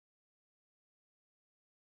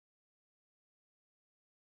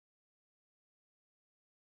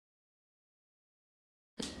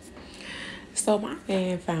So my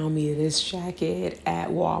man found me this jacket at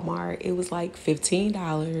Walmart. It was like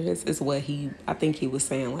 $15 is what I think he was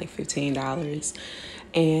saying, like $15.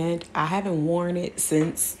 And I haven't worn it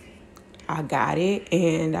since I got it,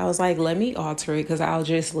 and I was like, let me alter it because I'll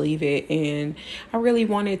just leave it. And I really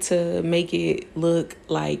wanted to make it look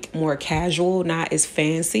like more casual, not as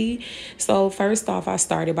fancy. So first off, I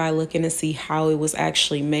started by looking to see how it was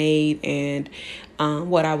actually made and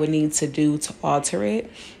what I would need to do to alter it.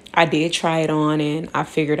 I did try it on, and I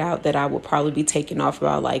figured out that I would probably be taking off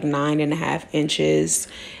about like 9.5 inches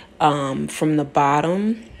from the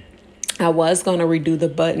bottom. I was going to redo the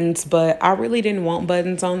buttons, but I really didn't want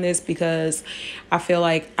buttons on this because I feel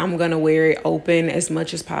like I'm going to wear it open as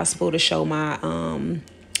much as possible to show my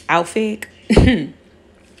outfit.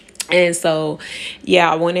 And so,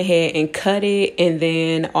 yeah, I went ahead and cut it. And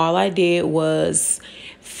then all I did was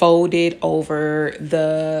fold it over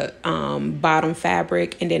the bottom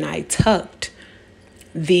fabric. And then I tucked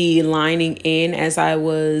the lining in as I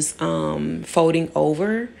was folding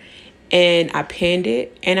over. And I pinned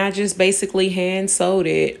it, and I just basically hand sewed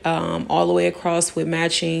it all the way across with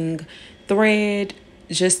matching thread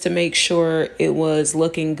just to make sure it was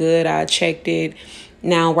looking good. I checked it.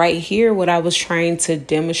 Now, right here, what I was trying to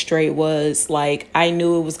demonstrate was like I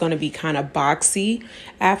knew it was going to be kind of boxy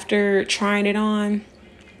after trying it on.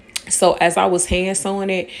 So as I was hand sewing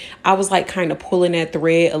it, I was like kind of pulling that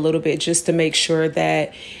thread a little bit just to make sure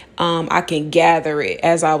that I can gather it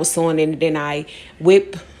as I was sewing it. And then I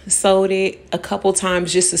sewed it a couple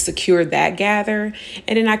times just to secure that gather.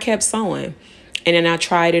 And then I kept sewing. And then I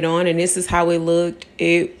tried it on, and this is how it looked.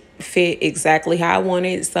 It fit exactly how I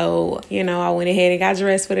wanted. So, I went ahead and got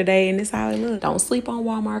dressed for the day, and this is how it looked. Don't sleep on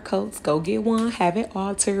Walmart coats. Go get one. Have it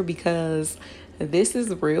altered because this is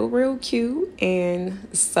real, real cute and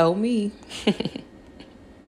so me.